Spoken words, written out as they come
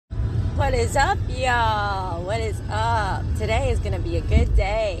What is up, y'all? What is up? Today is going to be a good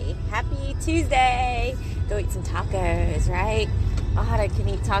day. Happy Tuesday. Go eat some tacos, right? I can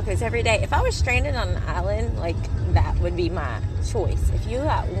eat tacos every day. If I was stranded on an island, that would be my choice. If you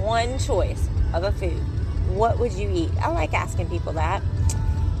got one choice of a food, what would you eat? I like asking people that.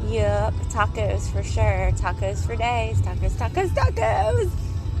 Yup, tacos for sure. Tacos for days. Tacos, tacos, tacos.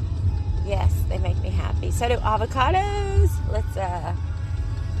 Yes, they make me happy. So do avocados. Let's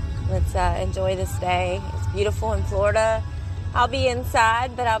enjoy this day. It's beautiful in Florida. I'll be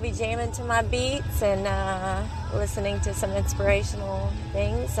inside, but I'll be jamming to my beats and listening to some inspirational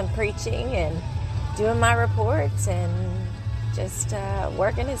things, some preaching, and doing my reports and just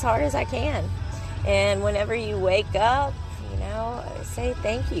working as hard as I can. And whenever you wake up, say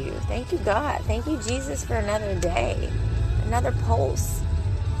thank you. Thank you, God. Thank you, Jesus, for another day, another pulse.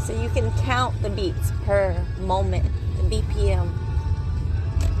 So you can count the beats per moment, the BPM.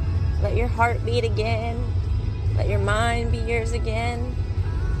 Let your heart beat again. Let your mind be yours again.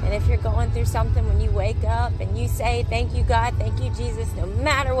 And if you're going through something, when you wake up and you say, thank you, God, thank you, Jesus, no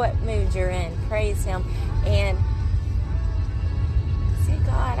matter what mood you're in, praise Him. And say,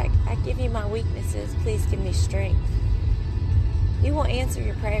 God, I give you my weaknesses. Please give me strength. He will answer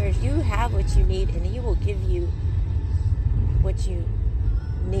your prayers. You have what you need, and He will give you what you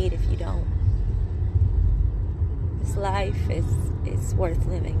need if you don't. This life is worth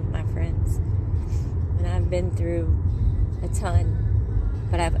living, my friends. And I've been through a ton,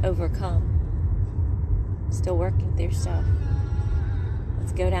 but I've overcome. Still working through stuff.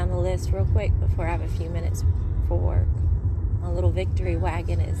 Let's go down the list real quick before I have a few minutes for work. My little victory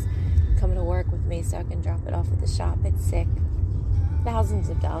wagon is coming to work with me so I can drop it off at the shop. It's sick. Thousands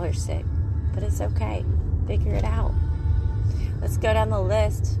of dollars sick, but it's okay. Figure it out. Let's go down the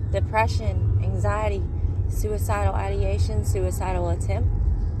list. Depression, anxiety, suicidal ideation, suicidal attempt,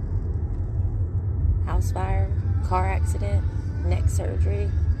 house fire, car accident, neck surgery,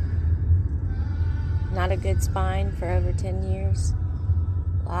 not a good spine for over 10 years,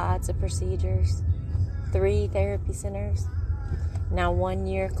 lots of procedures, 3 therapy centers, now 1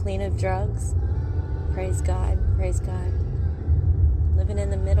 year clean of drugs. Praise God, praise God. Living in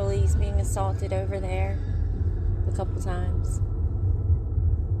the Middle East, being assaulted over there a couple times.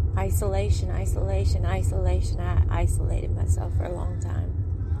 Isolation. I isolated myself for a long time.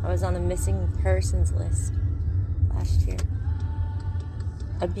 I was on the missing persons list last year.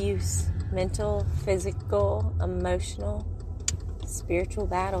 Abuse, mental, physical, emotional, spiritual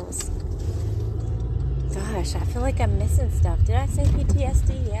battles. Gosh, I feel like I'm missing stuff. Did I say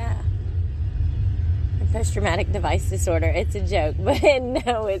PTSD? Yeah. Post-traumatic device disorder. It's a joke, but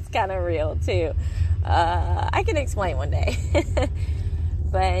no, it's kind of real too. I can explain one day.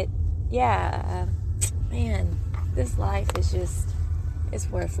 But yeah, man, this life is it's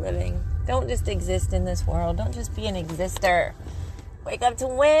worth living. Don't just exist in this world. Don't just be an exister. Wake up to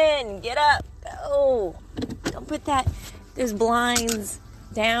win. Get up. Go. Don't put those blinds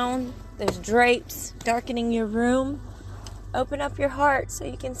down, those drapes darkening your room. Open up your heart so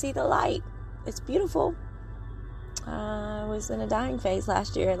you can see the light. It's beautiful. I was in a dying phase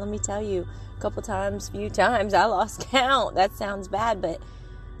last year. Let me tell you, few times, I lost count. That sounds bad, but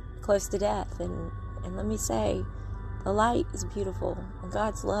close to death. And let me say, the light is beautiful, and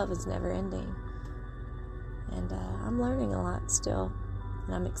God's love is never ending. And I'm learning a lot still,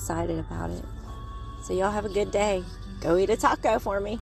 and I'm excited about it. So y'all have a good day. Go eat a taco for me.